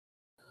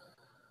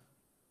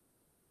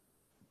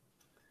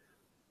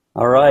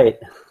All right.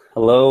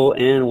 Hello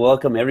and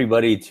welcome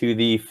everybody to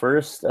the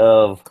first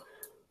of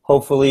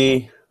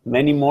hopefully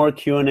many more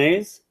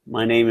Q&As.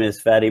 My name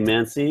is Fatty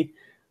Mancy,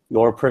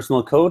 your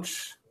personal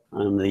coach.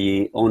 I'm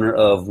the owner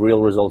of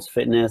Real Results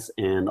Fitness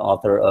and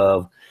author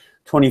of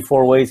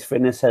 24 Ways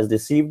Fitness Has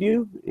Deceived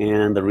You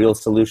and the Real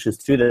Solutions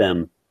to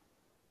Them.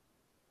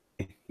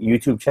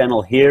 YouTube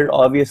channel here,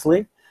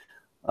 obviously.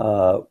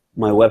 My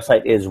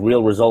website is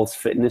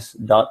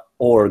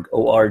realresultsfitness.org,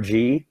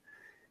 O-R-G.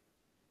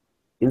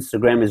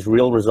 Instagram is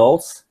Real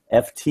Results,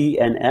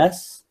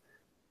 FTNS,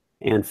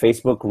 and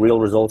Facebook, Real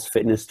Results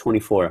Fitness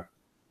 24.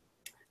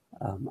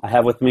 I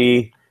have with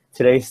me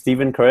today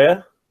Stephen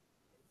Correa.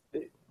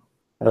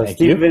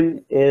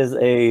 Stephen is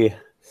a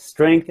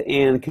strength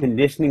and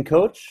conditioning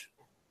coach.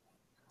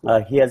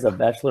 He has a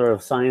Bachelor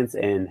of Science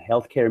in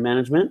Healthcare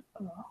Management,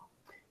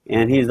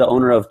 and he's the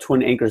owner of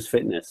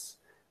TwinAnchorsFitness.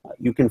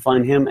 You can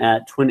find him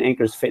at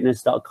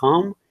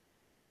TwinAnchorsFitness.com,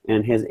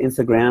 and his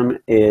Instagram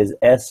is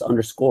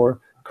S_Correa,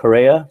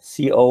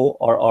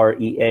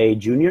 C-O-R-R-E-A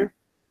Jr.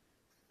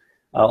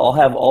 I'll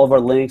have all of our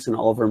links and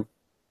all of our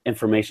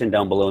information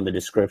down below in the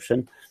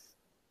description.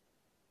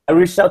 I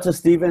reached out to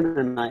Stephen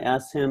and I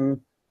asked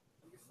him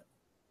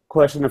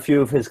a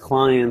few of his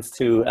clients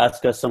to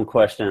ask us some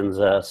questions.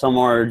 Some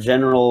are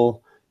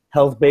general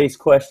health-based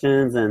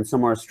questions and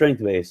some are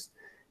strength-based.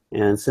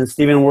 And since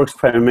Stephen works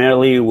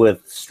primarily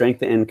with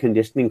strength and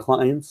conditioning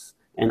clients,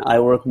 and I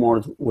work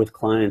more with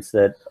clients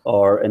that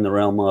are in the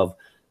realm of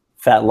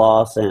fat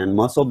loss and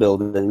muscle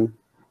building,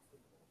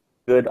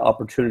 good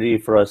opportunity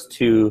for us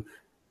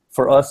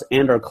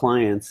and our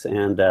clients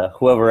and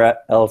whoever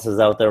else is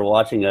out there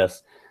watching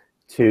us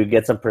to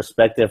get some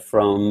perspective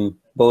from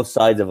both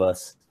sides of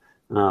us.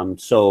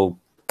 So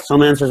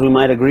some answers we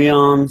might agree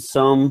on,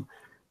 some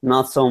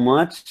not so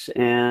much,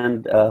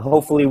 and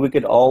hopefully we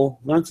could all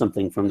learn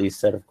something from these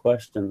set of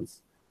questions.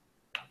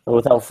 So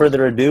without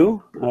further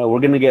ado, we're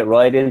going to get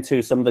right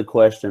into some of the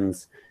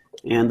questions.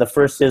 And the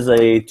first is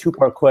a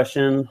two-part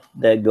question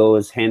that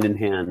goes hand in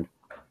hand.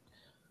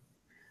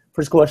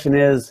 First question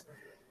is,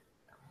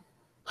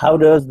 how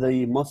does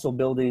the muscle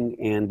building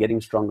and getting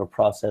stronger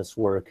process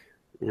work?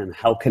 And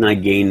how can I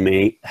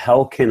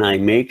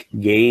make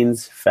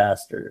gains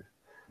faster?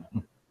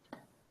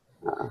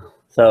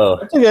 That's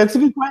a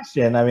good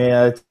question. I mean,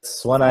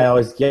 it's one I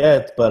always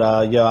get, but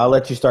I'll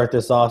let you start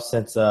this off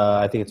since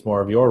I think it's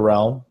more of your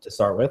realm to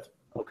start with.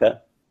 Okay. All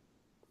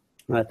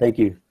right, thank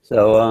you.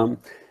 So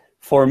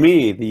for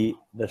me, the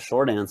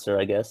short answer,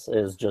 I guess,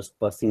 is just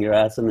busting your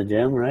ass in the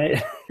gym,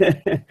 right?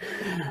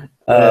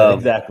 Yeah,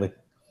 exactly.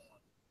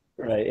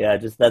 Right. Yeah.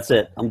 That's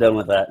it. I'm done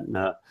with that.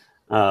 No.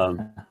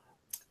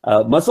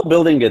 Muscle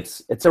building,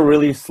 it's a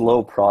really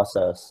slow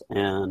process,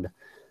 and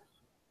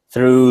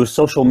through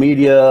social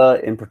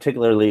media, and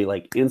particularly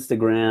like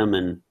Instagram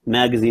and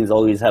magazines,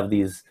 always have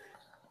these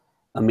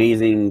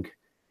amazing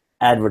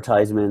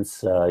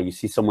advertisements. You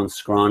see someone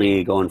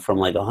scrawny going from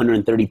like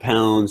 130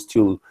 pounds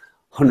to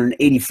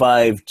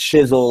 185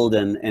 chiseled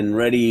and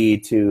ready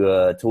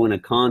to win a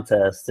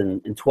contest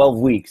in 12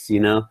 weeks,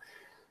 you know,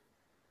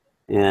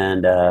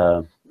 and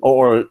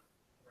or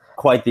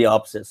quite the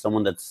opposite,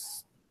 someone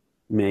that's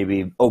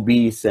maybe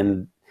obese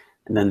and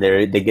then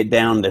they get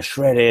down to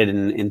shredded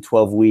in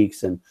 12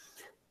 weeks. And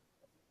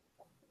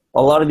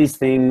a lot of these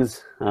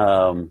things,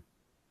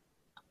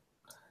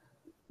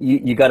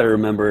 you got to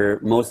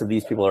remember, most of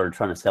these people are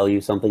trying to sell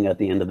you something at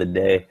the end of the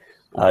day.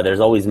 There's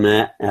always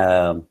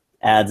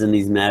ads in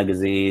these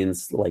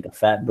magazines, like a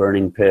fat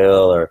burning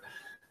pill, or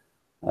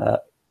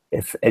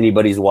if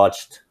anybody's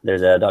watched,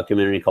 there's a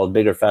documentary called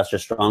Bigger, Faster,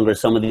 Stronger.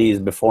 Some of these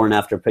before and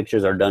after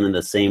pictures are done in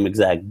the same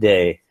exact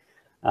day.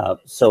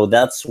 So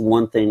that's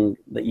one thing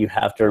that you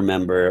have to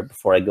remember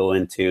before I go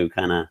into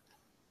kind of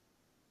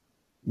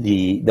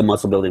the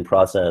muscle building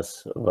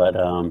process. But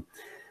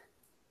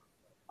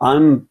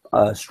I'm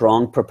a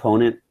strong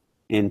proponent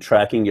in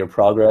tracking your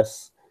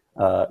progress.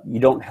 You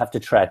don't have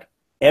to track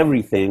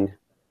everything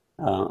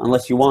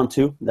unless you want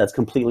to. That's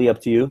completely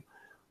up to you.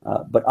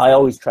 But I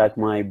always track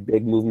my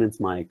big movements,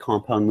 my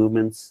compound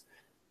movements,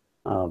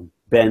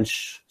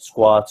 bench,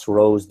 squats,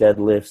 rows,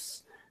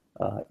 deadlifts,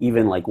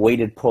 even like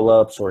weighted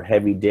pull-ups or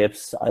heavy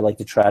dips. I like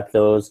to track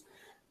those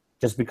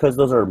just because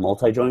those are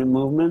multi-joint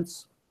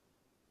movements,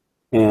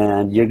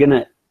 and you're going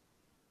to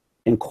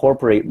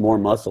incorporate more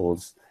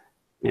muscles.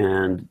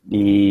 And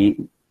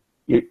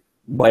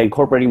by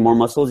incorporating more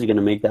muscles, you're going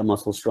to make that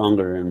muscle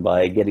stronger. And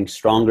by getting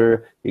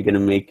stronger, you're going to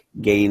make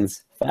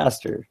gains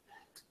faster.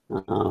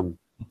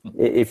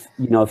 If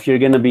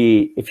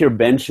you're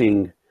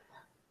benching,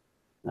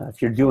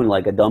 if you're doing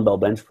like a dumbbell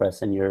bench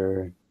press and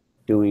you're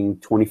doing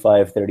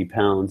 25, 30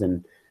 pounds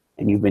and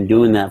you've been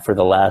doing that for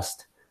the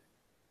last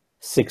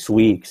 6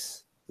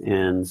 weeks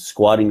and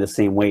squatting the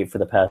same weight for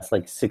the past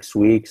like 6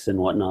 weeks and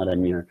whatnot,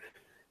 and you're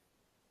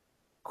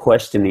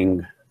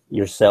questioning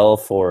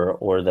yourself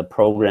or the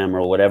program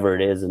or whatever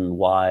it is and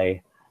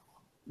why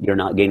you're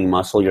not gaining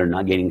muscle, you're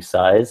not gaining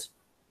size,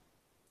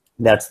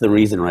 that's the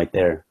reason right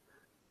there.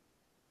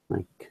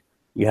 Like,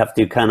 you have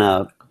to kind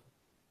of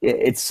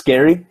it's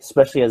scary,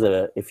 especially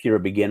if you're a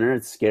beginner.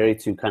 It's scary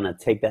to kind of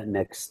take that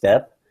next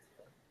step.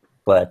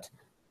 But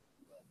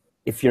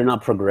if you're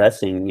not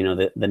progressing,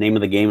 the name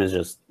of the game is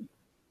just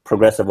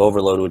progressive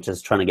overload, which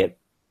is trying to get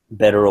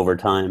better over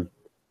time.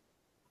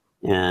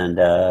 And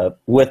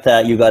with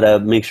that, you got to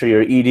make sure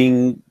you're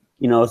eating,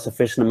 a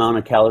sufficient amount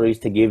of calories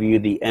to give you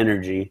the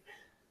energy.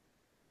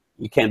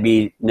 You can't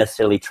be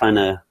necessarily trying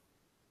to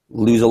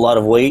lose a lot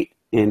of weight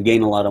and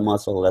gain a lot of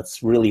muscle.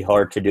 That's really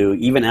hard to do,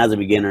 even as a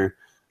beginner.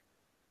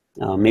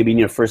 Maybe in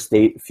your first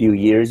few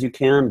years you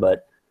can,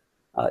 but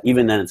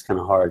even then it's kind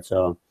of hard.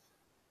 So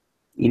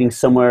eating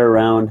somewhere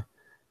around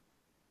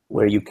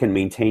where you can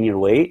maintain your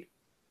weight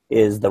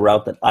is the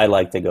route that I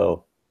like to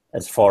go,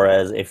 as far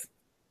as if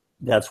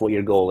that's what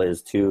your goal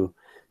is, to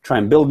try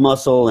and build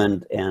muscle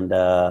and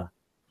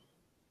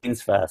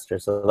gains faster.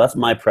 So that's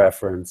my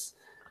preference.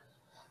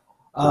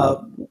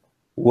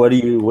 What do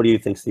you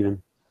think,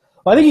 Steven?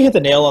 Well, I think you hit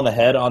the nail on the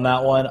head on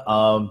that one.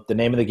 The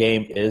name of the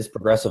game is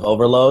progressive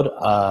overload.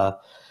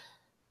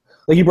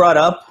 Like you brought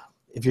up,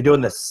 if you're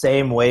doing the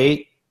same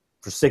weight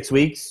for 6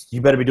 weeks,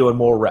 you better be doing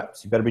more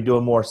reps. You better be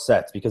doing more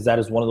sets, because that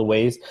is one of the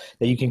ways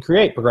that you can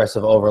create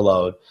progressive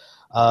overload.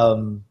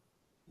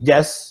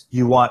 Yes,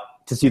 you want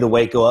to see the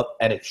weight go up,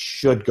 and it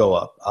should go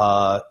up.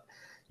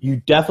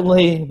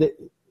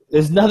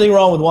 There's nothing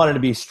wrong with wanting to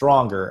be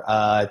stronger.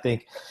 I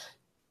think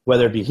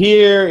whether it be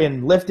here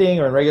in lifting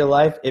or in regular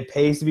life, it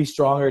pays to be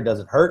stronger. It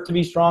doesn't hurt to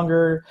be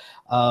stronger.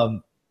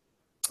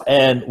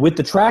 And with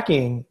the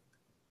tracking,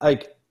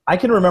 I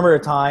can remember a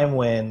time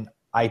when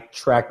I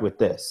tracked with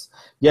this.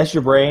 Yes,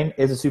 your brain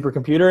is a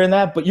supercomputer in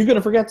that, but you're going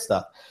to forget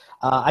stuff.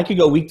 I could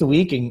go week to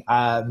week, and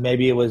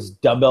maybe it was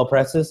dumbbell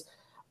presses.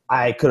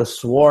 I could have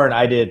sworn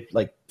I did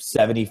like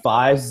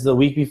 75s the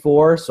week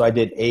before, so I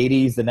did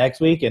 80s the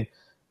next week, and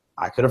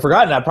I could have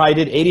forgotten. I probably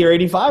did 80 or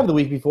 85 the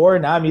week before,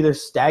 and now I'm either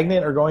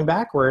stagnant or going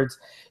backwards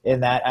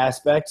in that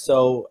aspect.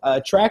 So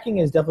tracking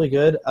is definitely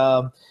good.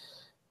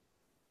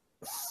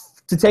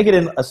 To take it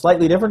in a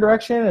slightly different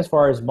direction as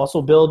far as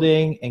muscle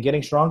building and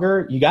getting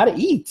stronger, you got to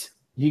eat.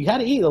 You got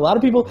to eat. A lot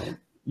of people,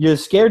 you're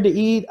scared to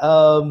eat.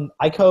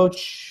 I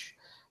coach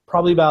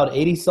probably about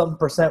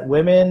 80-something%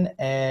 women,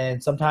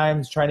 and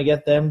sometimes trying to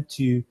get them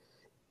to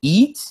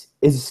eat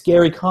is a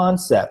scary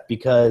concept,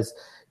 because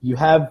you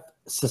have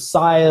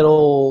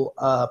societal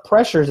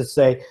pressures that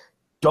say,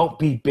 don't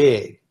be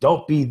big,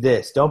 don't be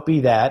this, don't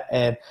be that.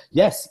 And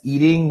yes,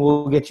 eating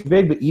will get you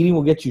big, but eating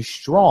will get you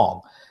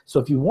strong. So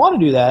if you want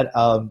to do that,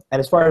 and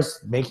as far as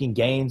making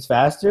gains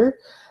faster,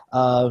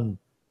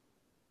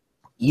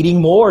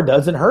 eating more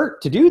doesn't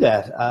hurt to do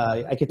that.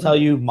 I can tell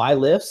you my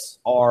lifts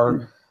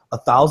are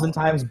 1,000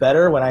 times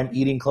better when I'm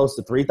eating close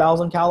to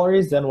 3,000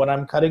 calories than when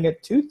I'm cutting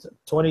at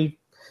 22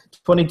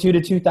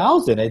 to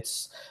 2,000.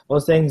 It's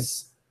those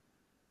things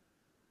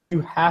you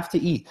have to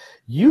eat.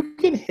 You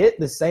can hit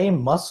the same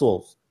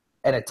muscles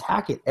and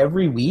attack it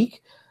every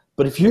week,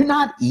 but if you're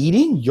not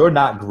eating, you're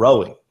not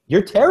growing.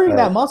 You're tearing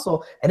that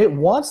muscle, and it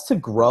wants to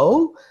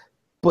grow,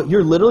 but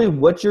you're literally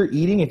what you're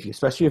eating,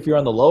 especially if you're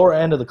on the lower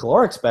end of the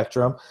caloric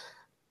spectrum,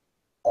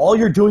 all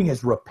you're doing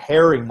is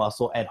repairing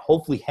muscle and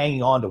hopefully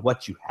hanging on to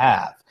what you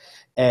have.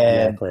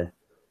 And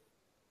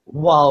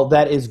while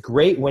that is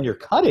great when you're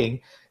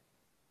cutting,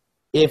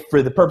 if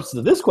for the purposes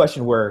of this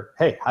question were,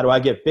 hey, how do I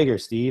get bigger,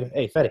 Steve?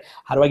 Hey, Fetty,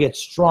 how do I get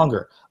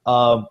stronger?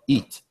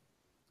 Eat.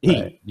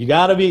 Right. You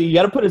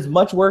gotta put as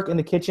much work in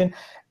the kitchen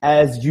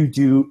as you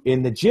do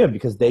in the gym,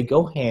 because they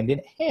go hand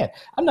in hand.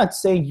 I'm not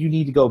saying you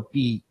need to go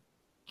be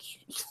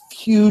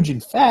huge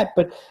and fat,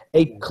 but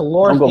a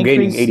caloric don't go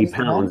increase gaining 80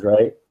 pounds,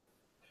 right?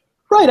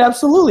 Right,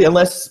 absolutely.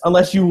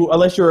 Unless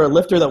you're a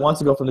lifter that wants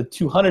to go from the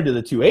 200 to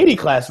the 280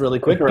 class really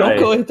quick, Don't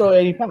go and throw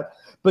 80 pounds.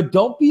 But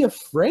don't be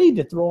afraid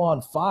to throw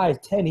on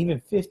 5, 10, even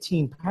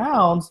 15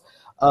 pounds.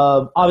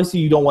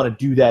 Obviously, you don't want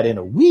to do that in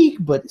a week,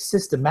 but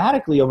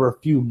systematically over a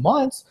few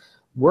months,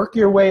 work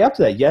your way up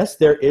to that. Yes,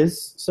 there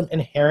is some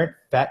inherent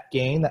fat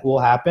gain that will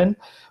happen,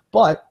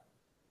 but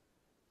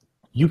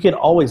you can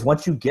always,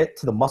 once you get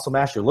to the muscle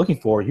mass you're looking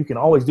for, you can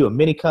always do a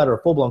mini cut or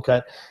a full-blown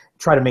cut,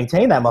 try to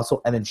maintain that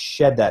muscle, and then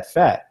shed that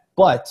fat.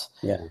 But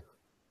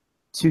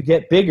to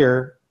get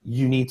bigger,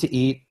 you need to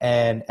eat,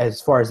 and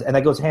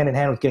that goes hand in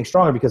hand with getting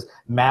stronger, because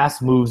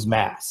mass moves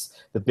mass.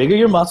 The bigger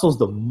your muscles,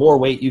 the more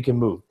weight you can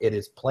move. It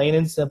is plain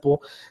and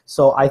simple.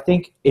 So I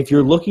think if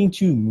you're looking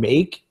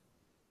to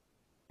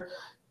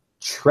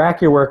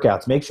track your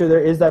workouts, make sure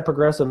there is that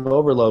progressive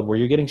overload where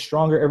you're getting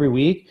stronger every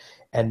week,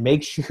 and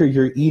make sure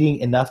you're eating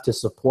enough to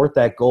support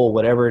that goal,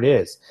 whatever it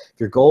is. If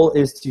your goal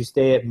is to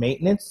stay at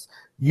maintenance,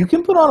 you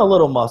can put on a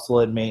little muscle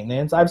at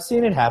maintenance. I've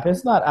seen it happen.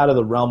 It's not out of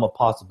the realm of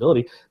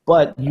possibility,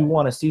 but you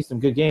want to see some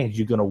good gains,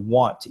 you're going to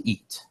want to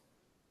eat.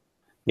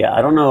 Yeah,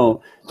 I don't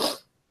know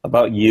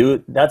about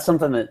you. That's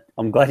something that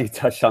I'm glad you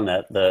touched on,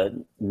 that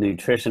the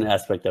nutrition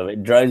aspect of it.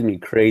 It drives me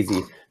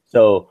crazy.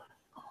 So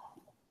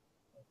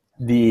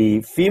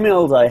the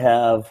females I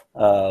have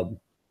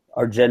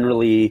are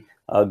generally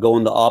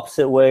going the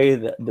opposite way.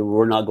 That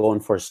we're not going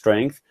for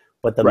strength,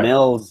 but the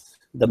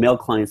male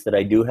clients that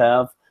I do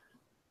have,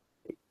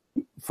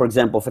 for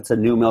example, if it's a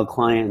new male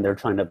client and they're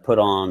trying to put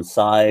on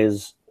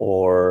size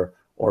or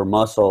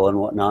muscle and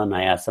whatnot, and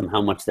I ask them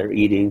how much they're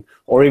eating,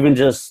 or even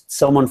just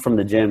someone from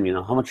the gym, you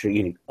know, how much are you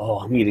eating? Oh,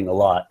 I'm eating a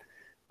lot.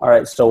 All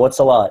right, so what's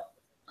a lot?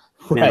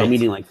 Man, Right.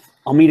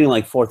 I'm eating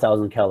like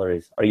 4,000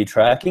 calories. Are you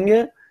tracking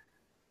it?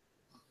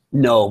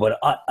 No, but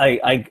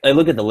I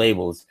look at the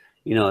labels.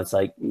 You know, it's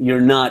like you're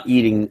not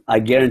eating. I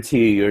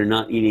guarantee you're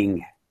not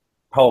eating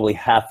probably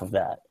half of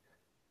that.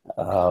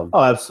 Oh,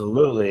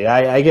 absolutely.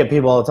 I get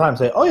people all the time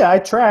say, "Oh yeah, I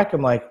track."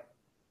 I'm like,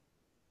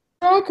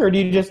 "Track, or do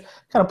you just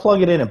kind of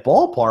plug it in at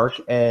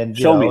ballpark?" And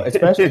Show me.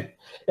 especially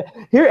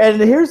here. And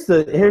here's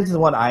the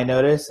one I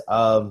notice: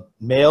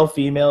 male,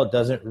 female, it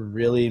doesn't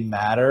really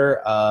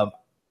matter.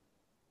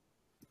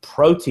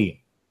 Protein.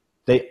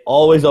 They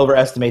always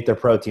overestimate their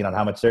protein on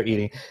how much they're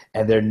eating,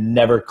 and they're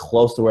never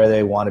close to where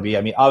they want to be.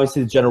 I mean,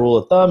 obviously, the general rule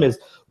of thumb is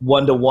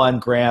 1 to 1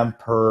 gram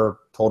per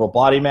total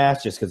body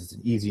mass, just because it's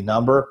an easy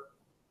number.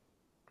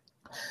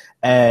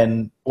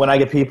 And when I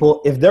get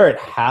people, if they're at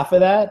half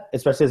of that,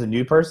 especially as a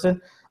new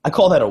person, I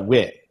call that a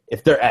win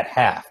if they're at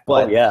half.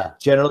 But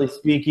generally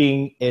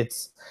speaking,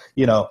 it's,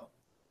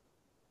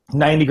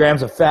 90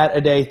 grams of fat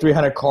a day,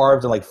 300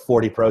 carbs, and like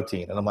 40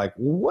 protein. And I'm like,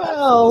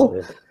 well,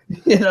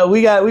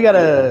 we got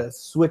to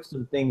switch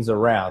some things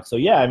around. So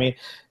yeah, I mean,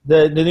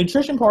 the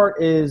nutrition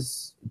part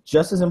is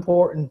just as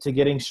important to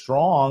getting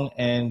strong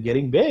and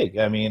getting big.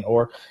 I mean,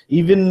 or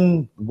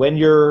even when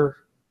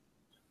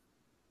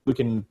we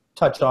can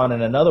touch on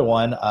in another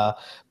one,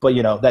 but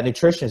that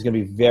nutrition is going to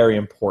be very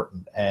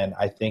important, and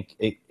I think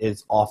it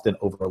is often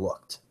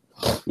overlooked.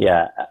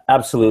 Yeah,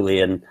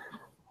 absolutely. And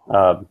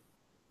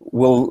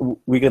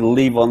we could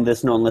leave on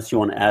this note unless you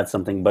want to add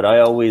something, but I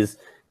always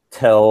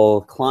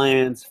tell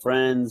clients,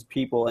 friends,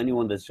 people,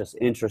 anyone that's just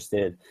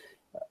interested,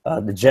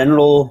 the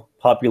general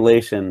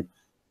population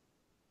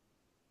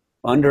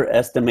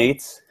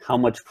underestimates how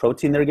much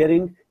protein they're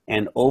getting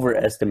and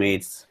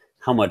overestimates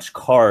how much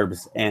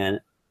carbs. And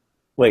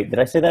wait, did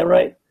I say that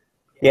right?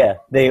 Yeah,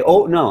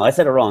 no, I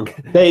said it wrong.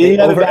 They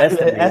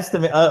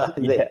overestimate.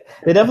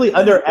 They definitely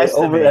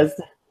underestimate.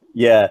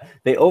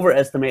 They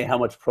overestimate how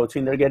much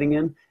protein they're getting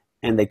in,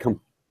 and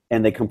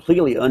they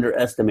completely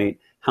underestimate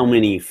how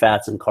many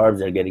fats and carbs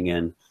they're getting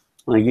in.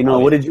 Like,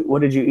 what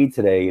did you eat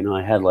today?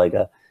 I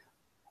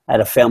had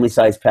a family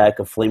size pack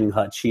of Flaming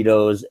Hot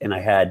Cheetos, and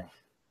I had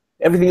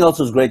everything else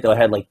was great though. I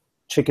had like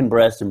chicken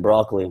breast and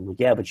broccoli. I'm like,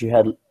 yeah, but you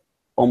had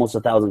almost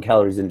 1,000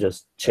 calories in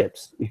just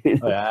chips.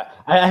 Oh, yeah.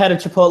 I had a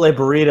Chipotle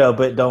burrito,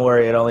 but don't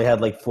worry, it only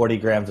had like 40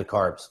 grams of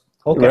carbs.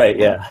 Okay. Right,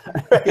 yeah.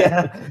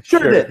 Yeah,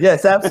 sure did.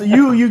 Yes,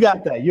 absolutely. You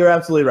got that. You're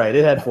absolutely right.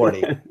 It had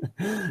 40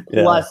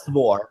 plus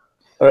more.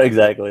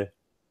 Exactly.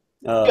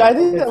 I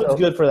think that was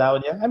good for that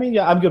one. Yeah, I mean,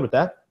 yeah, I'm good with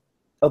that.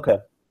 Okay.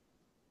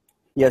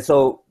 Yeah,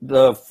 so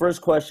the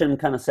first question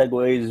kind of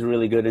segues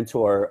really good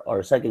into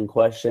our second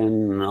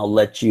question, and I'll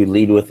let you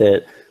lead with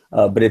it.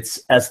 But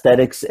it's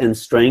aesthetics and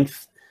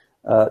strength.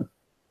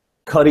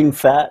 Cutting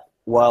fat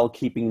while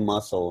keeping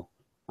muscle.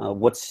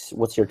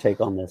 What's your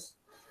take on this?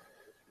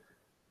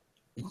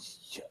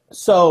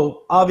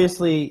 So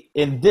obviously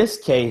in this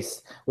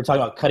case, we're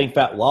talking about cutting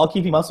fat while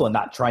keeping muscle and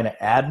not trying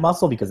to add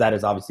muscle, because that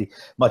is obviously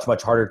much,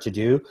 much harder to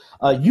do.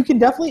 You can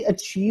definitely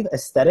achieve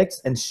aesthetics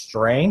and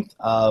strength.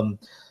 I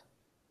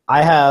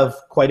have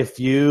quite a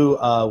few,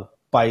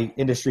 by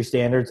industry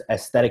standards,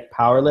 aesthetic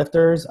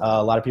powerlifters.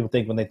 A lot of people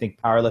think when they think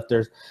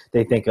powerlifters,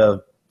 they think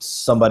of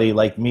somebody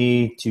like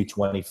me,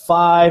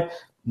 225,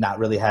 not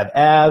really have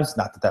abs.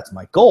 Not that that's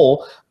my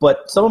goal,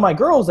 but some of my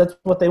girls, that's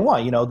what they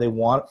want. They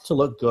want to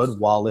look good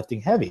while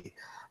lifting heavy.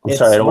 I'm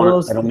sorry,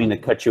 I don't mean to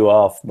cut you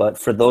off, but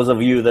for those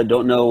of you that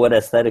don't know what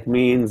aesthetic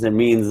means, it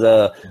means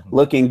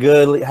looking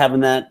good,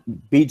 having that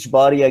beach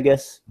body, I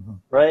guess,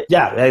 right?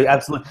 Yeah,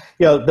 absolutely.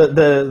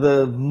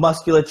 The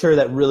musculature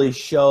that really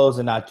shows,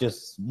 and not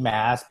just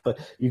mass, but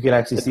you can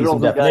actually see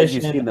some definition.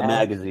 You see in the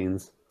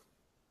magazines.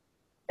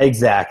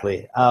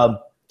 Exactly.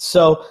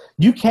 So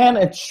you can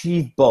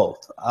achieve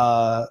both.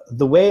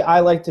 The way I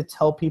like to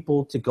tell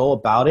people to go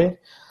about it,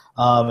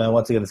 and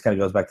once again, this kind of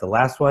goes back to the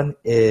last one,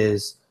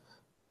 is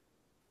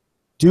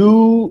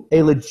do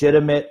a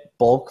legitimate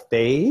bulk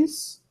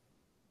phase.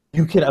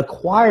 You can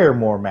acquire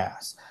more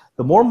mass.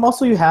 The more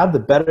muscle you have, the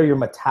better your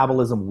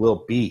metabolism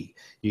will be.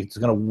 It's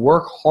going to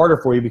work harder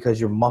for you because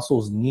your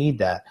muscles need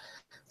that.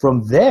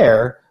 From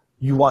there,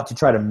 you want to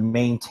try to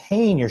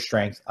maintain your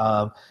strength,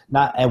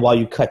 and while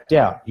you cut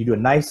down. You do a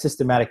nice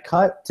systematic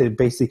cut to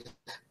basically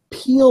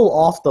peel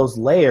off those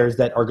layers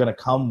that are going to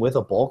come with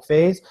a bulk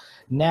phase.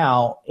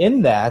 Now,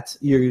 in that,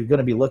 you're going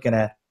to be looking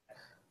at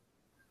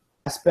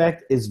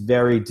aspect is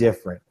very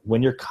different.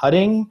 When you're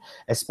cutting,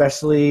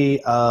 especially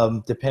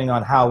depending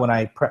on when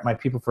I prep my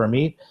people for a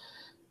meet,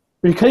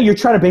 when you're cutting, you're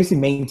trying to basically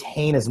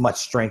maintain as much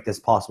strength as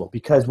possible,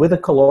 because with a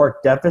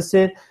caloric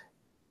deficit,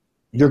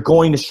 you're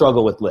going to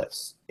struggle with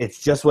lifts. It's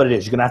just what it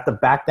is. You're going to have to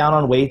back down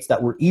on weights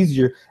that were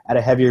easier at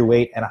a heavier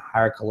weight and a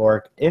higher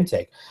caloric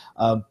intake.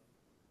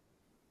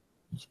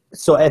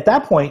 So at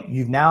that point,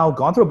 you've now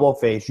gone through a bulk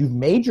phase. You've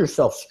made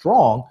yourself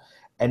strong,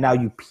 And now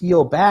you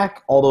peel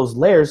back all those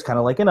layers, kind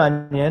of like an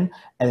onion,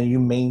 and then you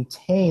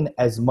maintain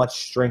as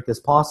much strength as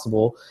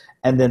possible.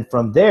 And then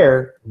from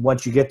there,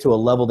 once you get to a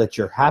level that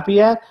you're happy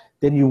at,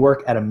 then you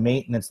work at a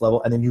maintenance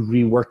level, and then you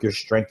rework your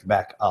strength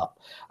back up.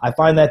 I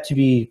find that to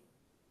be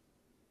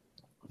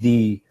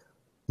the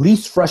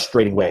least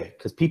frustrating way,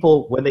 because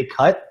people, when they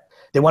cut,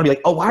 they want to be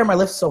like, oh, why are my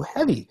lifts so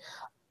heavy?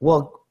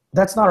 Well,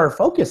 that's not our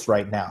focus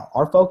right now.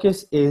 Our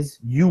focus is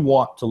you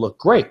want to look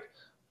great.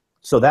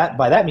 So that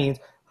by that means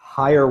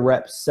higher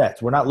rep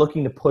sets. We're not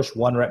looking to push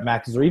 1 rep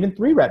maxes or even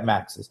 3 rep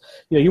maxes.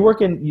 You're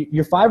working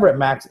your 5 rep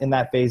max in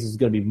that phase is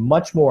going to be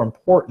much more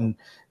important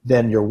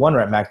than your 1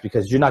 rep max,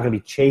 because you're not going to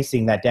be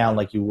chasing that down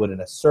like you would in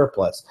a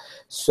surplus.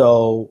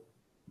 So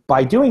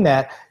by doing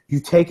that,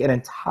 you take an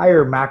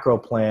entire macro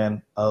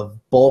plan of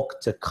bulk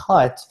to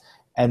cut,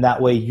 and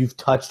that way you've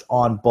touched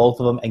on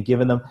both of them and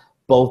given them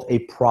both a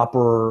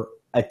proper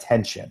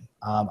attention.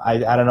 I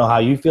don't know how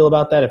you feel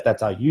about that, if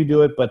that's how you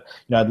do it, but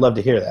I'd love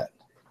to hear that.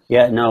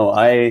 Yeah, no,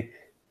 I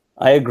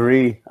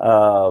agree.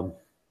 The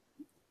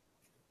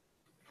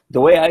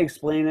way I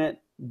explain it,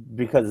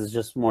 because it's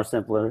just more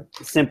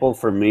simple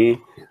for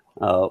me.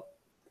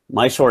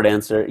 My short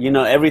answer,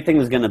 everything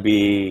is going to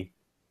be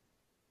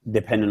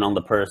dependent on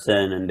the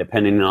person, and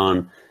depending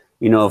on,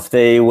 if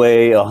they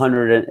weigh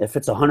if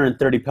it's a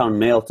 130-pound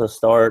male to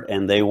start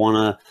and they want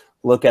to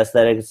look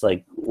aesthetic, it's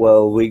like,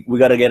 well, we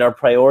got to get our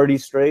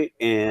priorities straight,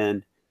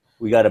 and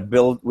we got to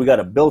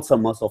build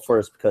some muscle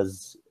first,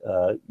 because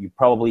you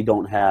probably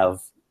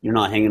you're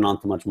not hanging on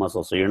to much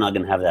muscle, so you're not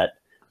going to have that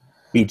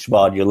beach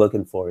bod you're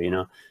looking for,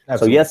 Absolutely.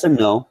 So yes and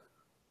no.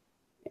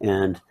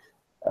 And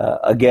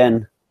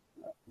again,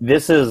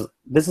 this is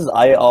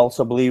I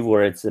also believe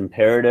where it's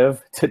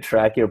imperative to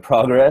track your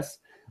progress,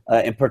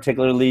 and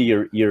particularly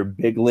your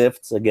big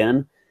lifts.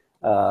 Again,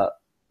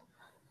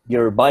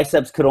 your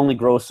biceps could only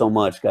grow so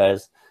much,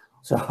 guys.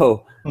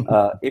 So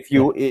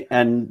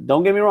and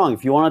don't get me wrong,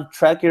 if you want to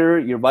track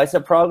your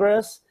bicep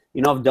progress,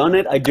 I've done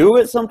it. I do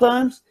it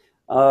sometimes.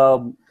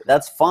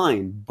 That's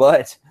fine,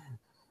 but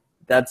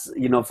that's,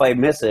 if I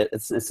miss it,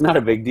 it's not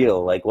a big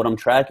deal. Like, what I'm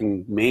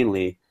tracking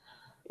mainly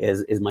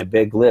is my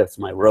big lifts,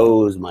 my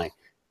rows, my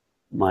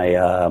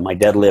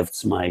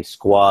deadlifts, my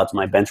squats,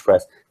 my bench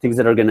press, things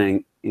that are going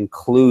to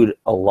include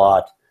a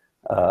lot,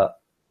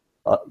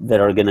 that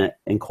are going to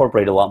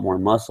incorporate a lot more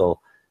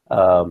muscle.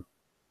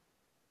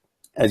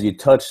 As you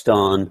touched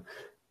on,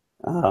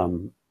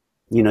 you're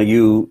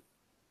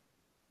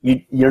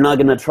not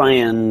going to try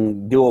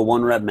and do a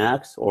 1 rep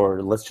max,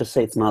 or let's just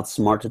say it's not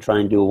smart to try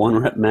and do a 1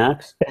 rep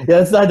max. Yeah,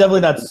 it's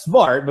definitely not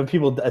smart, but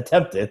people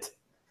attempt it.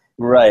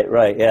 Right,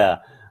 yeah.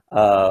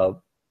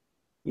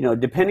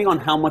 Depending on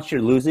how much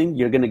you're losing,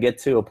 you're going to get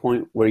to a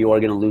point where you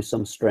are going to lose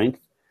some strength.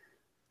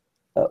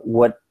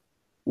 What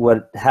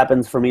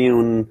happens for me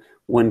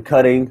when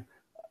cutting,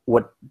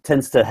 what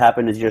tends to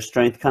happen is your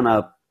strength kind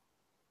of,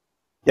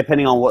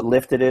 depending on what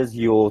lift it is,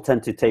 you'll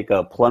tend to take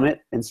a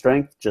plummet in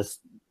strength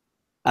just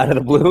out of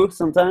the blue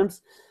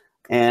sometimes,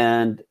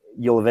 and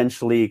you'll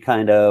eventually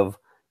kind of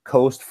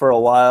coast for a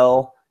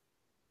while.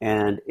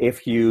 And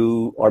if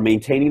you are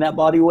maintaining that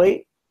body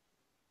weight,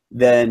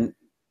 then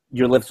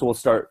your lifts will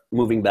start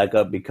moving back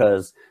up,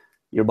 because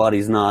your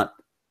body's not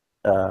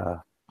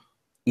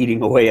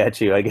eating away at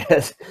you, I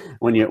guess,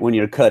 when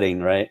you're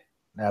cutting, right?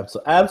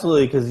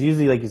 Absolutely, because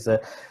usually, like you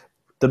said,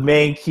 the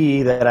main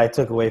key that I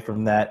took away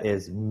from that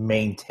is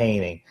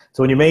maintaining.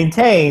 So when you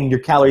maintain, your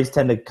calories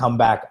tend to come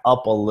back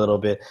up a little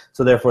bit.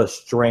 So therefore,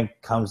 strength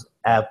comes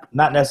up,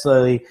 not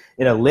necessarily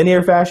in a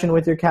linear fashion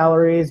with your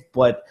calories,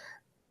 but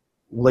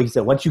like you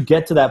said, once you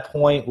get to that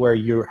point where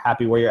you're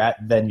happy where you're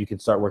at, then you can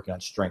start working on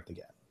strength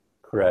again.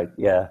 Correct,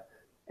 yeah.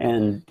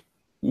 And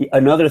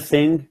another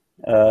thing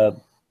that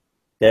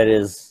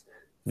is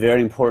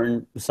very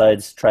important,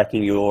 besides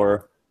tracking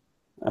your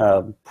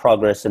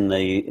progress in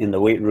the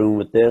weight room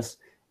with this,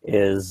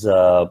 is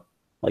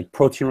like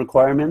protein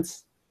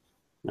requirements.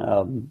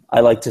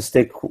 I like to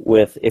stick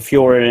with, if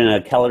you're in a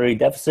calorie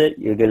deficit,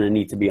 you're going to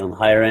need to be on the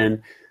higher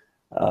end.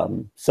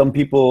 Some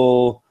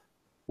people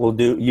will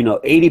do,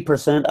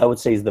 80%, I would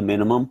say, is the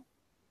minimum.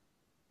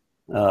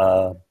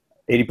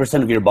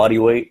 80% of your body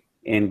weight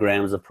in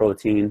grams of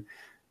protein.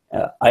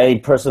 I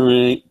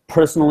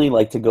personally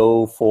like to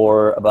go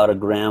for about 1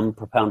 gram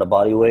per pound of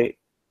body weight.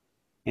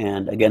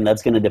 And again,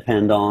 that's going to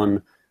depend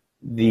on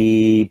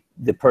the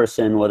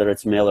person, whether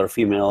it's male or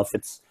female. If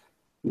it's,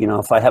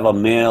 if I have a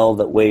male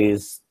that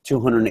weighs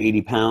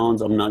 280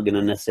 pounds, I'm not going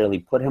to necessarily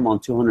put him on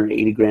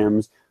 280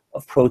 grams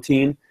of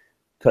protein,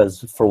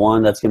 because for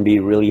one, that's going to be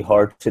really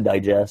hard to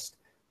digest.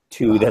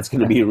 2, that's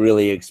going to be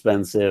really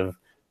expensive.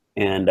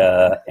 And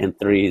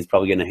 3, is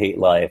probably going to hate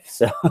life.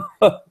 So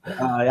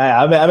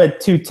I'm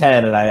at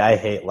 210, and I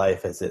hate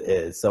life as it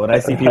is. So when I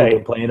see people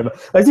complain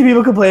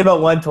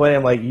about 120,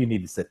 I'm like, you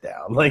need to sit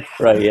down. Like,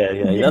 right,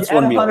 yeah. That's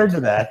 1 meal. 100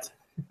 to that.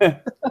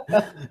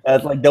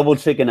 That's like double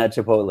chicken at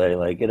Chipotle.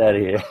 Like, get out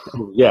of here.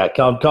 Yeah,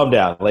 calm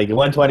down. Like,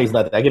 120 is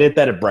nothing. I could hit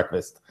that at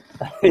breakfast.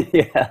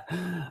 Yeah.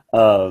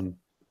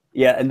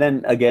 Yeah, and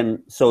then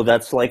again, so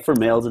that's like for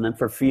males, and then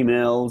for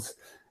females,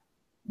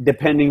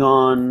 depending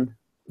on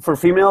For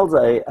females,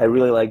 I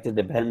really like to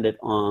depend it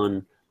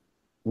on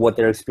what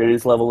their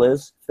experience level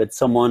is. If it's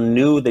someone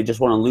new, they just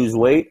want to lose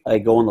weight, I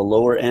go on the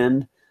lower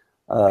end.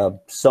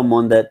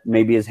 Someone that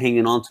maybe is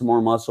hanging on to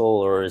more muscle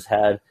or has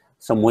had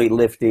some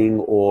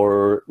weightlifting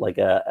or like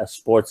a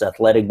sports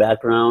athletic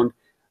background,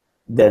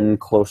 then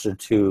closer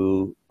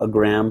to a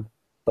gram.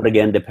 But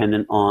again,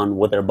 dependent on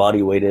what their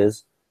body weight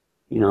is.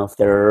 You know, if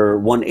they're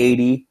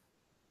 180,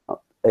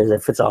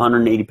 if it's a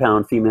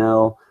 180-pound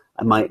female,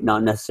 I might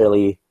not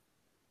necessarily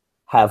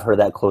have her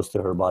that close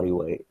to her body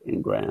weight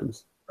in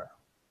grams.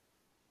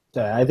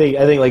 Yeah, I think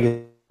like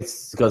it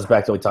goes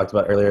back to what we talked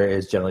about earlier.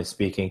 Is generally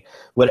speaking,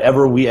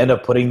 whatever we end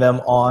up putting them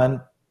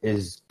on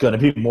is going to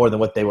be more than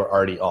what they were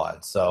already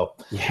on. So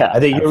Yeah, I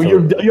think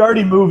you're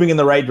already moving in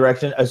the right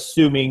direction,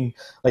 assuming,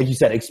 like you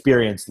said,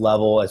 experience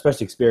level,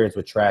 especially experience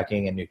with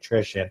tracking and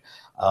nutrition.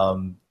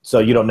 So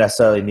you don't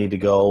necessarily need to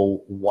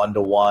go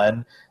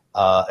 1-to-1,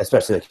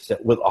 especially like you said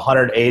with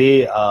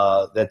 180.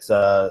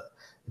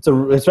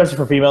 Especially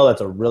for female,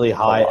 that's a really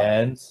high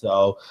end.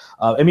 So,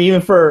 I mean, even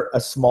for a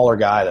smaller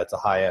guy, that's a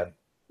high end.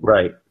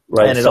 Right.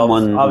 And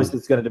obviously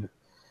it's going to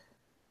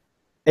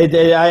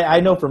I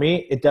know for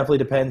me, it definitely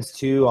depends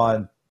too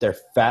on their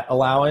fat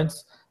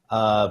allowance,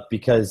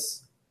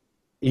 because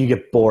you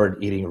get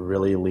bored eating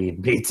really lean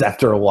meats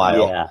after a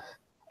while. Yeah.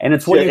 And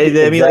it's what you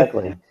can,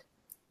 exactly.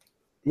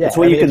 Yeah. It's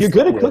what if you're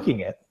good at cooking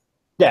it.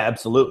 Yeah,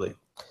 absolutely.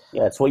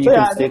 Yeah, it's what you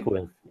can stick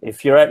with.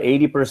 If you're at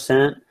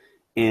 80%,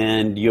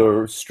 and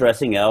you're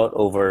stressing out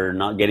over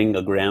not getting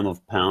a gram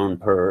of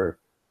pound per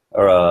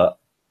or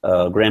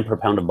a gram per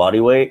pound of body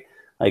weight,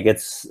 like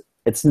it's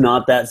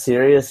not that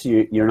serious.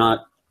 You're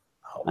not.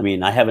 I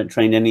mean, I haven't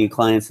trained any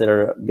clients that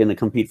are going to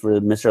compete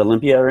for Mr.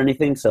 Olympia or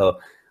anything, so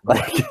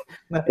like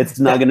it's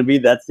not going to be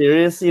that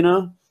serious, you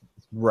know?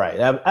 Right.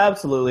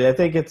 Absolutely. I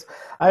think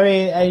I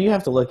mean, and you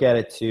have to look at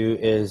it too.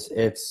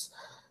 It's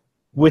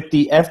with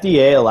the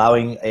FDA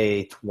allowing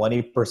a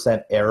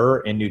 20%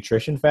 error in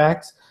nutrition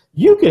facts.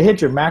 You could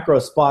hit your macro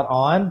spot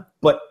on,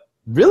 but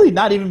really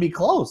not even be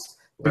close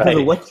because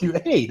of what you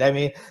ate. I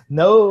mean,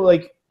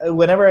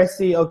 whenever I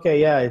see,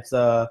 it's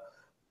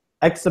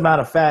X amount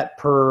of fat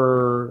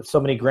per so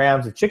many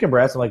grams of chicken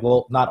breast, I'm like,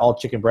 well, not all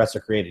chicken breasts are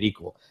created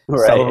equal. Some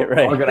are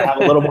going to have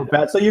a little more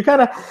fat. So you're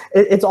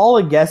it's all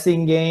a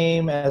guessing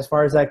game as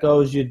far as that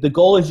goes. The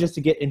goal is just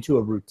to get into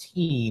a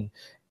routine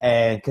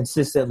and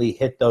consistently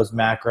hit those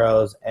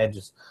macros and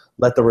just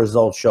let the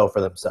results show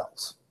for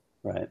themselves.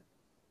 Right.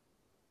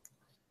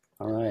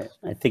 All right.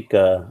 I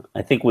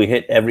think we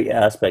hit every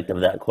aspect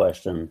of that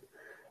question.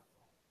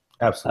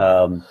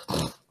 Absolutely.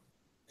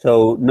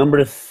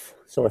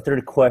 So our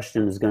third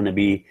question is going to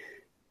be,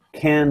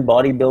 can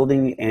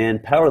bodybuilding and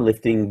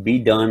powerlifting be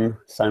done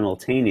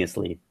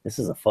simultaneously? This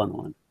is a fun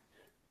one.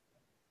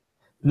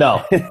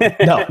 No,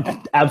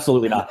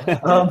 absolutely not.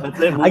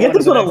 I get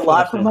this one a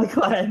lot from my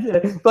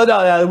clients, but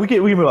no, we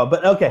can move on.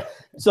 But okay,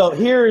 so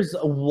here's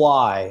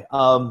why.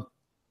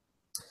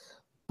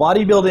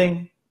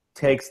 Bodybuilding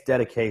takes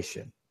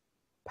dedication.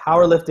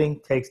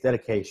 Powerlifting takes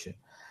dedication.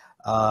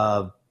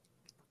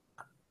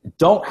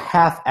 Don't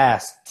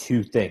half-ass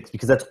two things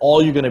because that's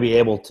all you're going to be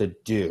able to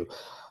do.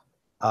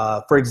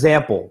 For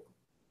example,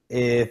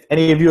 if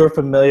any of you are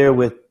familiar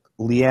with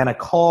Leanna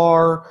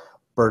Carr,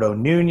 Berto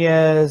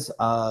Nunez,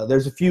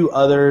 there's a few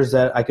others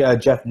that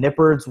Jeff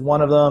Nippard's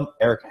one of them,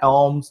 Eric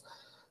Helms.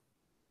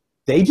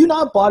 They do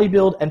not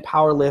bodybuild and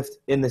powerlift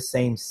in the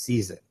same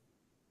season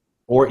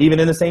or even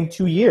in the same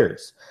 2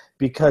 years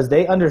because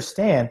they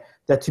understand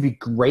that to be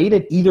great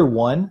at either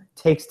one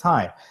takes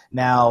time.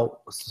 Now,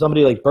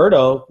 somebody like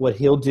Berto, what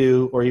he'll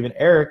do, or even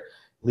Eric,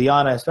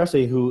 Liana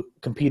especially, who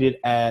competed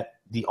at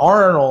the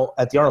Arnold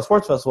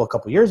Sports Festival a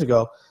couple years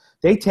ago,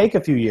 they take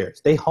a few years.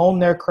 They hone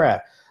their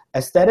craft.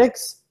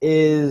 Aesthetics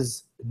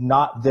is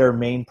not their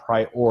main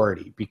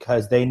priority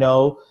because they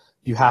know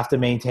you have to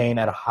maintain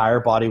at a higher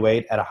body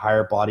weight, at a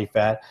higher body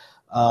fat.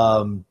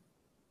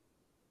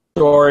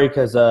 Story,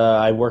 because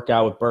I worked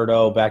out with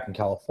Berto back in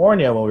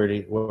California when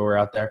we were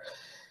out there.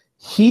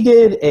 He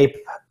did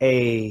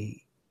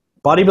a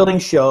bodybuilding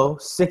show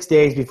 6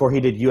 days before he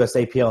did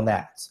USAPL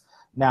Nats.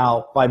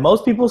 Now, by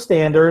most people's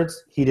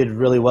standards, he did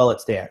really well at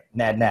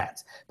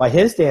Nats. By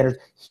his standards,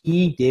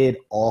 he did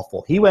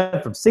awful. He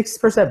went from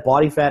 6%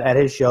 body fat at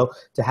his show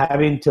to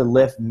having to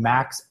lift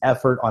max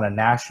effort on a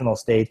national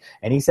stage.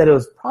 And he said it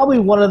was probably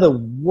one of the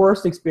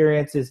worst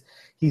experiences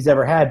he's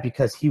ever had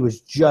because he was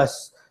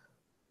just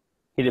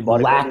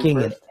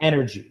lacking in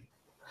energy.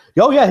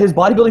 Oh, yeah, his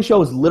bodybuilding show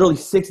was literally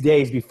 6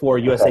 days before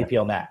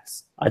USAPL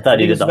Nats. I thought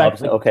he did the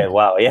opposite. Okay,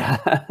 wow, yeah.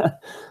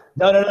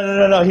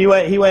 No. He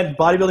went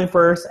bodybuilding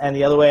first and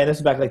the other way, and this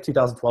is back like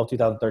 2012,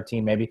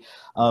 2013 maybe.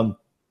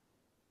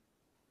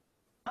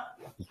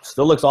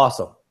 Still looks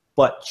awesome,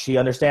 but she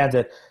understands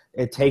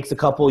it takes a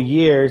couple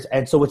years.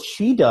 And so what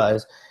she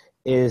does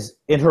is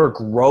in her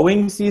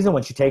growing season,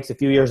 when she takes a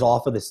few years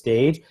off of the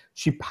stage,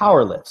 she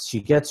power lifts.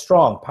 She gets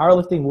strong.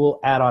 Powerlifting will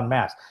add on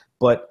mass.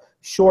 But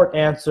short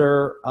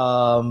answer,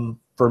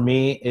 for for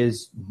me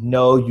is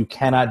no, you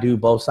cannot do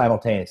both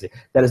simultaneously.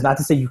 That is not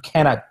to say you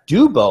cannot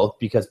do both,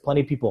 because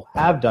plenty of people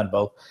have done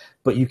both,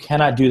 but you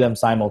cannot do them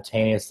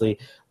simultaneously.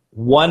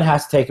 One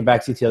has to take a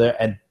backseat to the other,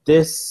 and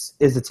this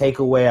is the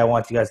takeaway I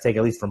want you guys to take,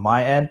 at least from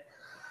my end.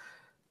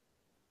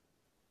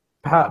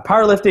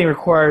 Powerlifting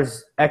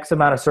requires X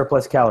amount of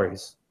surplus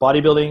calories.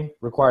 Bodybuilding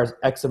requires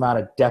X amount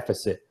of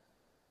deficit.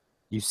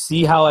 You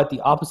see how at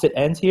the opposite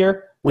ends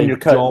here, when they you're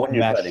don't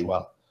mesh cutting.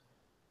 well.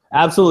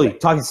 Absolutely.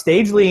 Talking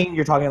stage lean,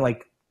 you're talking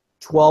like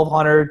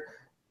 1,200,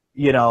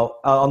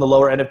 on the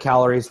lower end of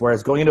calories,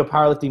 whereas going into a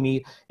powerlifting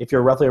meet, if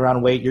you're roughly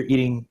around weight, you're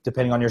eating,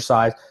 depending on your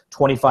size,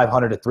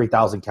 2,500 to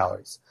 3,000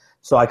 calories.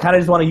 So I kind of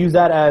just want to use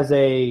that as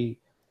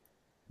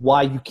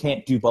why you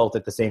can't do both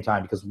at the same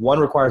time, because one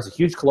requires a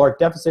huge caloric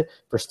deficit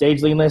for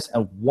stage leanness,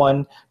 and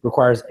one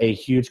requires a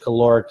huge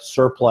caloric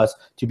surplus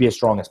to be as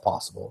strong as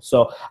possible.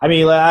 So, I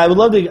mean, I would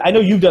love to – I know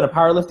you've done a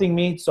powerlifting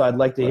meet, so I'd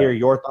like to hear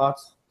your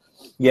thoughts.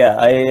 Yeah,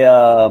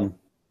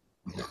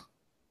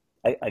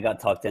 I got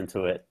talked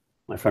into it.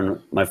 My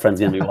friend's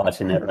gonna be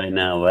watching it right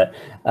now, but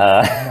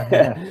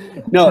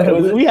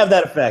no, we have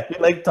that effect. We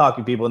like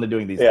talking people into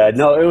doing these things. Yeah,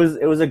 no,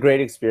 it was a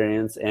great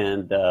experience,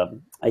 and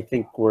I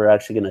think we're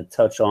actually gonna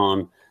touch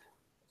on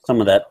some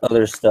of that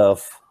other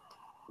stuff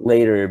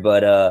later.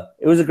 But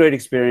it was a great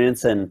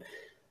experience, and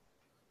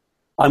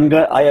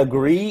I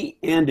agree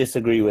and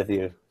disagree with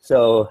you.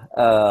 So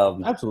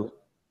absolutely,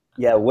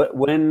 yeah.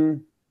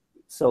 When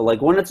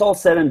it's all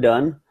said and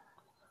done,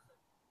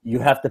 you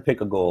have to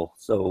pick a goal.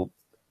 So,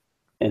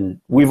 and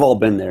we've all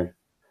been there.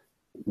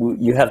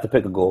 You have to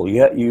pick a goal.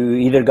 You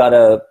either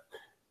gotta,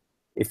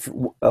 if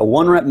a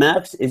 1 rep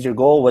max is your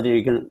goal, whether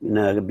you're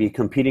gonna be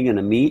competing in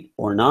a meet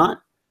or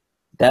not,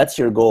 that's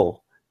your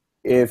goal.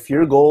 If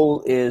your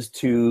goal is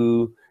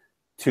to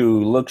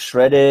look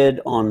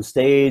shredded on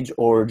stage,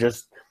 or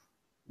just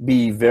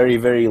be very,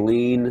 very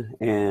lean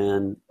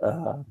and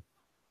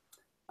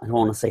I don't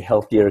want to say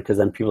healthier, because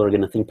then people are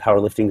going to think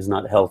powerlifting is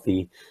not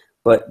healthy,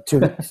 but to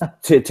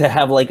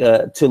have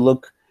to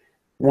look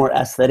more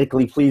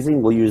aesthetically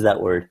pleasing, we'll use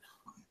that word.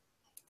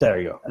 There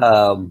you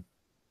go.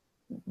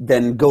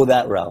 Then go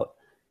that route.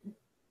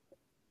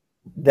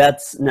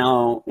 That's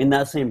now, in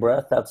that same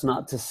breath, that's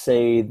not to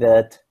say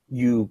that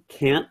you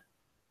can't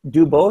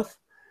do both.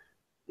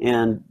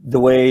 And the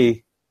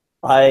way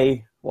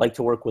I like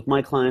to work with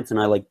my clients, and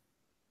I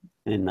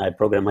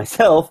program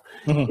myself,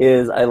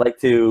 is I like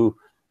to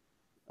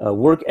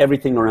work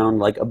everything around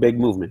like a big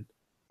movement.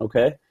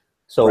 Okay.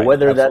 So right,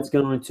 whether absolutely. that's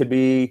going to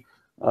be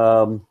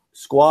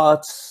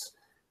squats,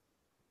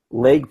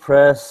 leg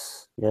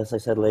press. Yes, I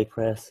said leg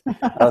press.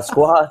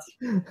 Squats,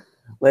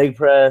 leg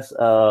press,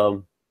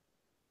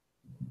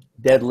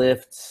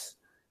 deadlifts,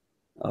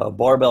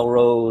 barbell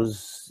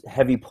rows,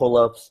 heavy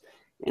pull-ups,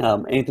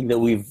 anything that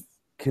we've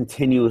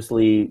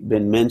continuously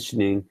been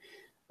mentioning.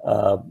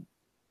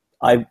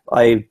 I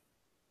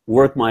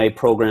work my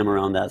program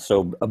around that.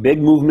 So a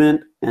big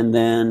movement, and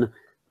then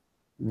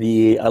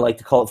I like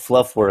to call it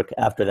fluff work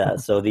after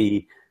that. So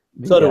yeah.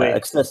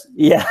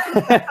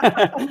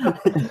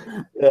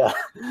 Yeah.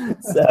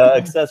 So,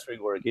 accessory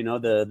work,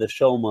 the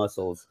show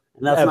muscles.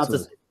 And that's Absolutely.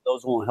 not to say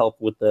those won't help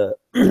with the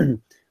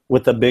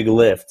with the big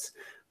lifts.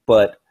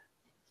 But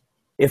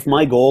if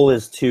my goal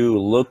is to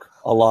look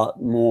a lot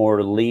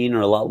more lean,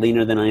 or a lot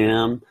leaner than I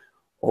am,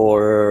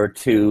 or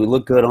to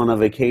look good on a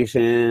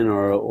vacation,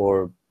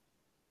 or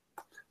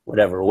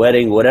whatever,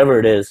 wedding, whatever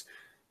it is,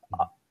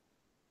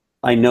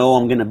 I know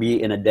I'm going to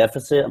be in a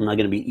deficit. I'm not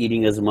going to be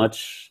eating as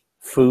much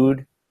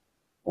food,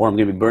 or I'm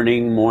going to be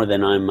burning more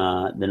than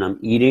I'm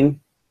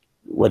eating,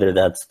 whether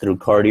that's through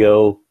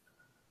cardio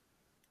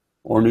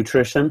or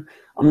nutrition.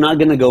 I'm not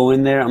going to go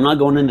in there. I'm not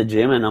going in the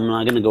gym, and I'm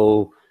not going to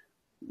go.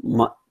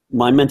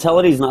 My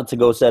mentality is not to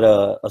go set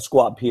a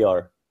squat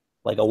PR,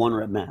 like a 1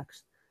 rep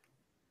max.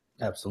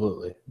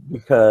 Absolutely.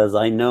 Because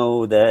I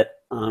know that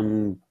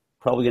I'm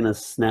probably going to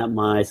snap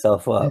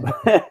myself up.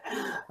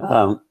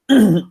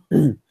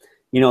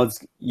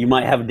 You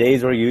might have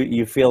days where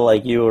you feel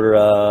like you're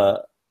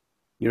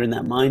in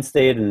that mind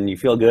state and you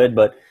feel good,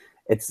 but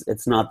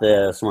it's not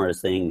the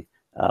smartest thing.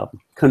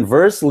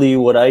 Conversely,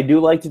 what I do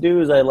like to do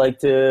is I like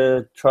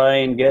to try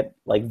and get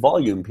like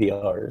volume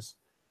PRs,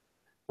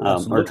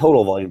 or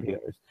total volume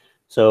PRs.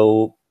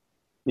 So,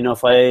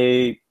 if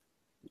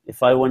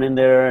I went in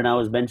there and I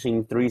was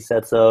benching 3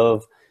 sets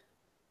of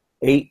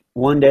 8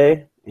 one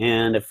day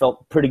and it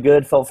felt pretty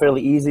good, felt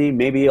fairly easy,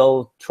 maybe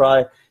I'll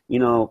try,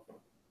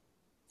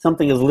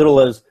 something as little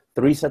as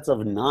 3 sets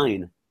of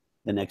 9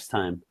 the next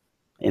time,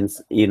 and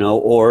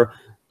or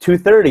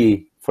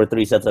 230 for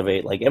 3 sets of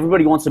 8. Like,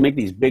 everybody wants to make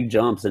these big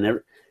jumps, and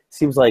it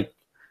seems like,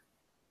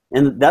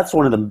 and that's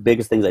one of the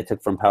biggest things I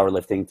took from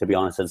powerlifting, to be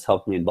honest. It's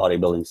helped me in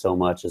bodybuilding so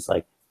much. It's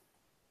like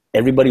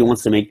everybody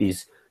wants to make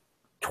these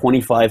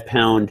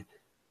 25-pound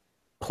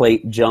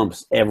plate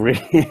jumps every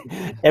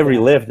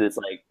lift, and it's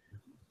like,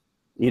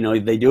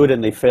 they do it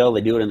and they fail,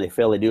 they do it and they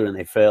fail, they do it and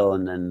they fail,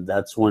 and then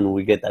that's when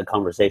we get that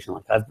conversation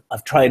like,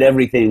 I've tried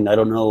everything, I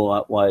don't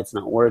know why it's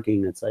not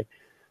working. It's like,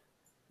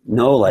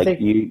 no, like,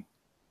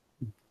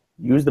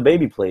 use the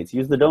baby plates,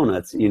 use the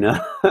donuts, you know?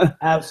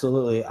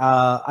 Absolutely.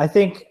 I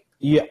think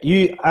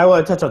I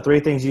want to touch on 3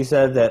 things you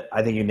said that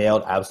I think you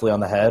nailed absolutely on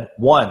the head.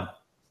 1,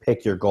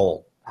 pick your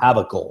goal. Have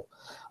a goal.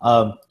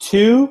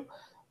 2,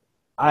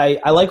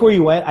 I like where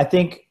you went. I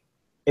think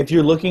if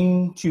you're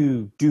looking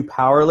to do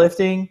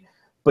powerlifting,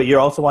 but you're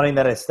also wanting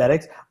that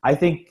aesthetics, I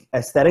think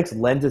aesthetics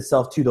lends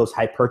itself to those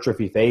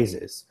hypertrophy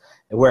phases.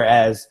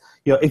 Whereas,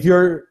 if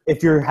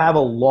you have a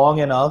long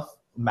enough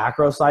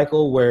macro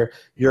cycle where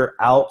you're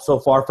out so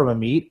far from a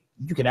meet,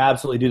 you can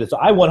absolutely do this. So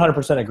I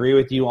 100% agree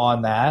with you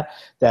on that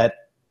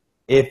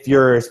if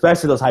you're,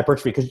 especially those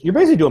hypertrophy, because you're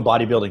basically doing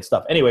bodybuilding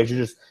stuff anyways, you're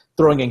just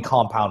throwing in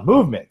compound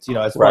movements,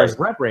 as far as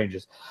rep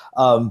ranges.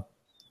 But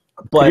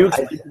can you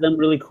explain to them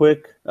really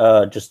quick,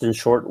 just in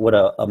short, what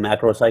a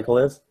macro cycle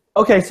is?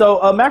 Okay, so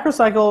a macro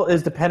cycle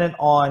is dependent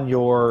on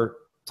your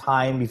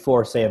time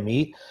before, say, a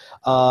meet.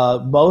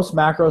 Most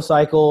macro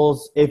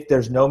cycles, if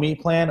there's no meet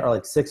plan, are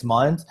like 6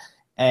 months,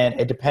 and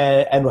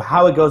and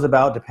how it goes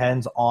about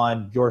depends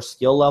on your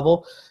skill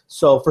level.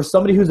 So for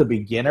somebody who's a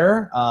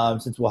beginner,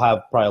 since we'll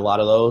have probably a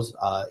lot of those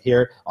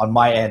here on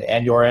my end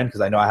and your end,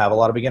 because I know I have a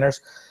lot of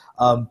beginners,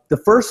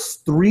 the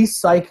first 3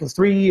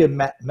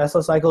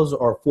 mesocycles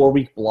or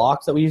 4-week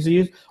blocks that we usually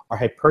use are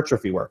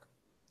hypertrophy work.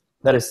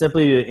 That is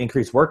simply to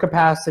increase work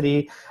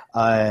capacity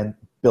and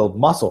build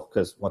muscle,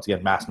 because once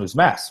again, mass moves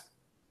mass.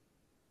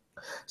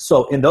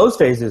 So in those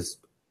phases,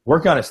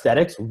 working on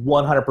aesthetics,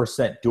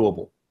 100%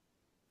 doable.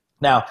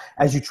 Now,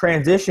 as you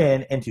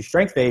transition into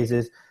strength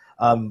phases,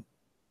 for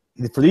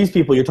these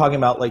people, you're talking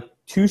about like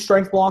 2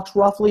 strength blocks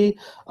roughly,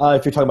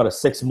 if you're talking about a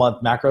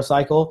 6-month macro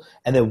cycle,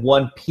 and then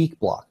 1 peak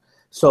block.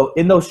 So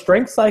in those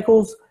strength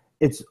cycles,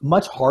 it's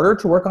much harder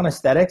to work on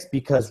aesthetics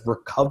because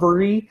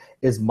recovery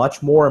is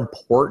much more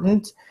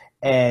important,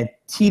 and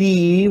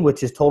TDE,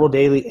 which is total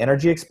daily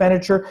energy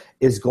expenditure,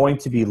 is going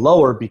to be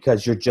lower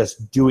because you're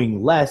just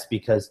doing less,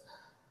 because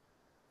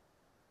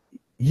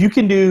you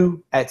can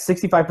do at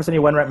 65% of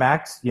your 1 rep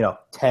max,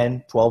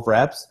 10, 12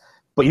 reps,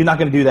 but you're not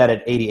going to do that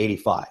at 80,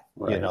 85.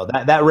 Right.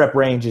 That rep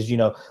range is,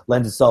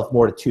 lends itself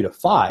more to 2 to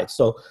 5.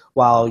 So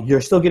while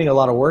you're still getting a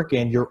lot of work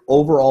in, your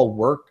overall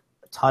work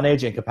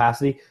tonnage and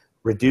capacity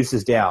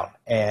reduces down.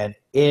 And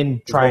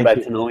in trying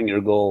back to knowing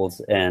your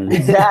goals and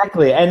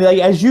exactly. And like,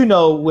 as you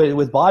know,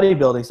 with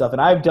bodybuilding stuff, and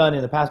I've done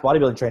in the past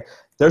bodybuilding training,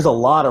 there's a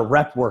lot of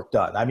rep work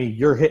done. I mean,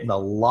 you're hitting a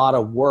lot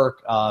of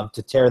work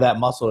to tear that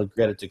muscle to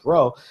get it to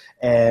grow.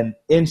 And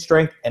in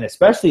strength, and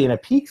especially in a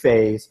peak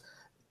phase,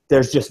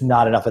 there's just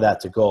not enough of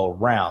that to go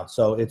around.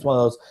 So it's one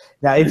of those.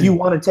 Now, if you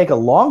want to take a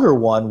longer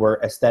one where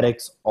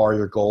aesthetics are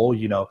your goal,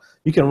 you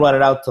can run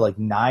it out to like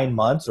 9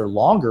 months or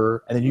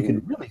longer, and then you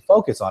can really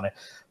focus on it.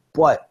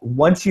 But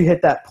once you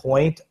hit that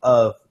point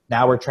of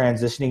now we're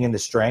transitioning into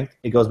strength,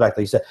 it goes back to,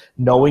 like you said,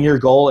 knowing your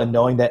goal and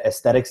knowing that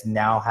aesthetics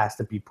now has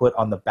to be put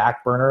on the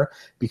back burner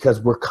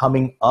because we're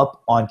coming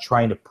up on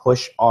trying to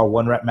push our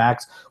 1 rep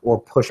max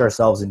or push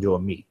ourselves into a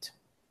meet.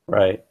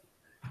 Right.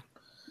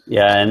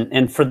 Yeah.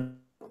 And for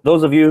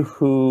those of you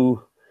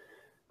who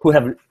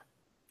have,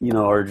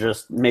 are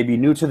just maybe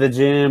new to the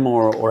gym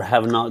or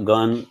have not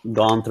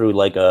gone through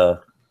like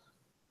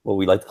what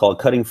we like to call a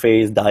cutting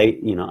phase diet,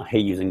 I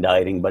hate using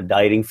dieting, but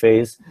dieting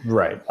phase.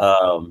 Right.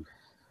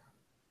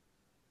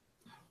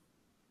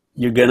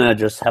 You're going to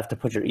just have to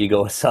put your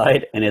ego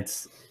aside, and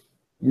it's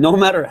no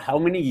matter how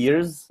many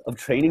years of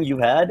training you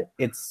had,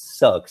 it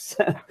sucks.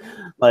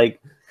 Like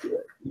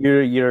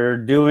you're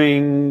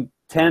doing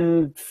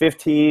 10,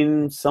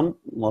 15,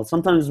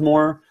 sometimes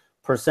more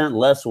 %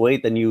 less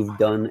weight than you've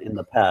done in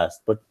the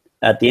past. But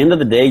at the end of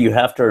the day, you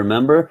have to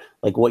remember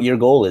like what your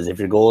goal is. If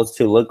your goal is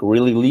to look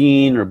really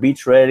lean or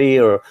beach ready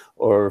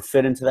or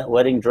fit into that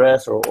wedding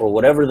dress or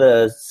whatever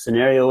the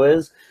scenario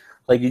is,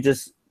 like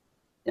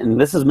and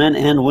this is men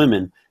and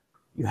women,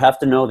 you have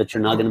to know that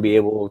you're not going to be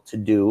able to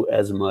do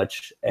as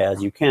much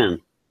as you can,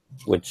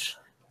 which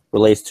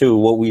relates to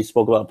what we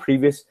spoke about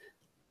previous.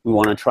 We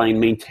want to try and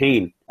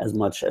maintain as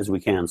much as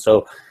we can.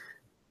 So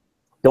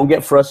don't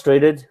get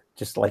frustrated.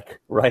 Just like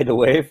ride the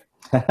wave.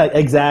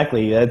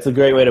 Exactly. That's a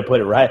great way to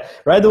put it. Ride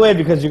the wave,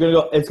 because it's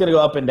going to go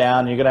up and down.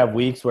 And you're going to have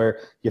weeks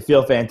where you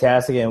feel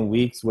fantastic and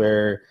weeks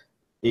where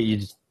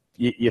you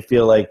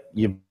feel like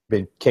you've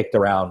been kicked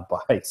around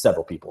by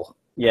several people.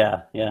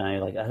 Yeah. You're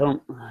like,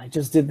 I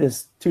just did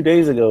this 2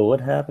 days ago.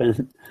 What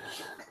happened?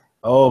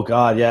 Oh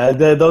God. Yeah.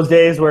 Those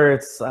days where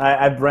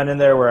I've run in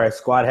there where I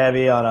squat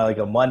heavy on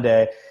a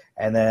Monday,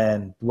 and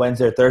then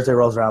Wednesday or Thursday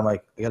rolls around, I'm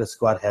like, I got to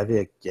squat heavy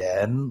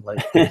again.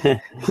 Like,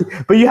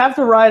 but you have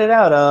to ride it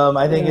out.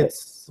 I think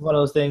it's one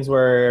of those things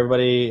where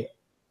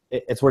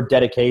it's where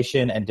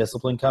dedication and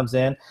discipline comes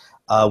in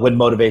when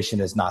motivation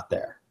is not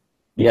there.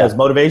 Because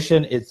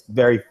motivation is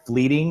very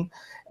fleeting.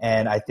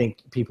 And I think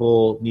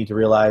people need to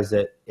realize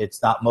that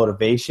it's not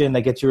motivation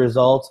that gets you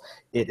results.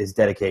 It is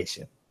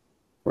dedication.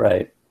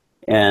 Right.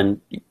 And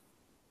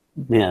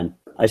man,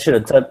 I should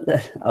have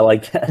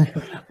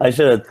I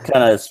should have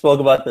kind of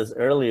spoke about this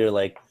earlier.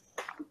 Like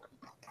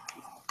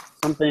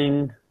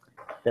something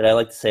that I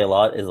like to say a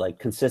lot is like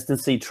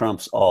consistency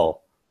trumps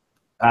all.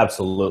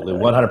 Absolutely.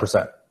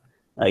 100%.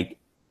 Like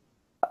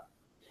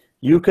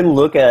you can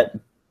look at,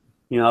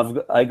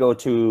 I go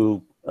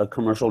to a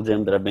commercial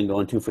gym that I've been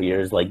going to for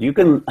years. Like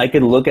I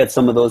can look at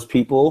some of those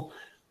people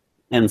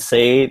and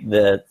say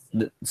that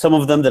some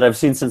of them that I've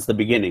seen since the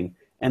beginning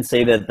and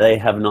say that they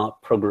have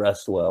not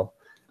progressed well.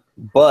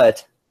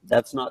 But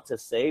that's not to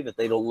say that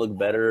they don't look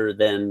better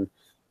than,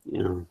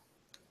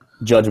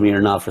 judge me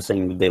or not for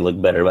saying that they look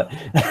better, but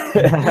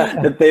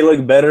that they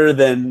look better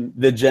than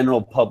the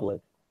general public,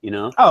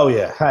 Oh,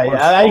 yeah.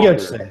 I get what you're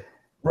saying.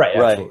 Right,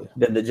 absolutely.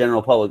 Right, the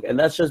general public. And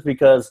that's just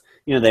because,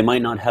 they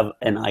might not have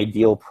an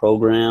ideal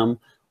program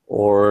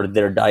or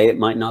their diet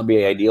might not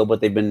be ideal,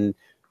 but they've been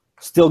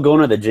still going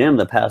to the gym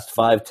the past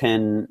 5,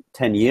 10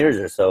 years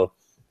or so.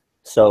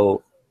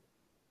 So,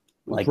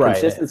 like,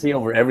 consistency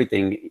over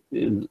everything.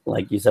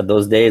 Like you said,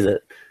 those days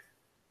that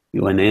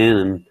you went in,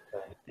 and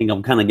I think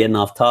I'm kind of getting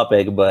off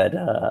topic, but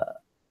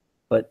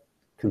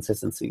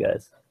consistency,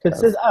 guys.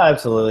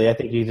 Absolutely. I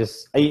think you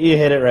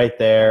hit it right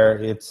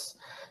there.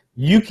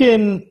 You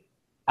can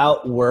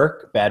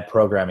outwork bad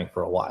programming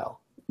for a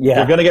while. Yeah.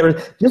 You're going to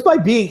get, just by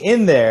being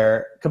in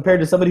there compared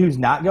to somebody who's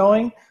not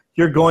going,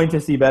 you're going to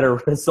see better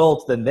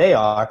results than they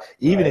are,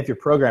 even if your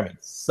programming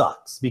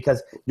sucks,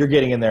 because you're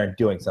getting in there and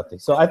doing something.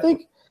 So I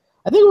think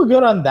we're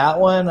good on that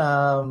one.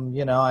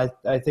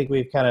 I think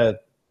we've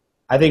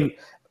I think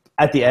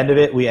at the end of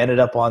it, we ended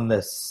up on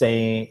the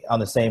same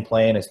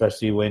plane,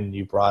 especially when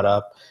you brought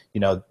up,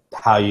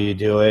 how you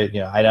do it.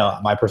 I know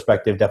my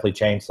perspective definitely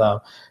changed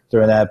some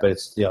during that, but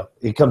it's,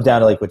 it comes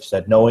down to, like what you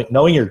said,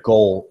 knowing your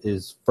goal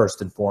is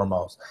first and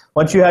foremost.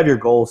 Once you have your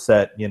goal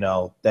set,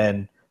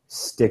 then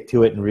stick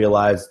to it and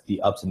realize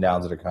the ups and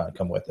downs that are going to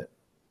come with it.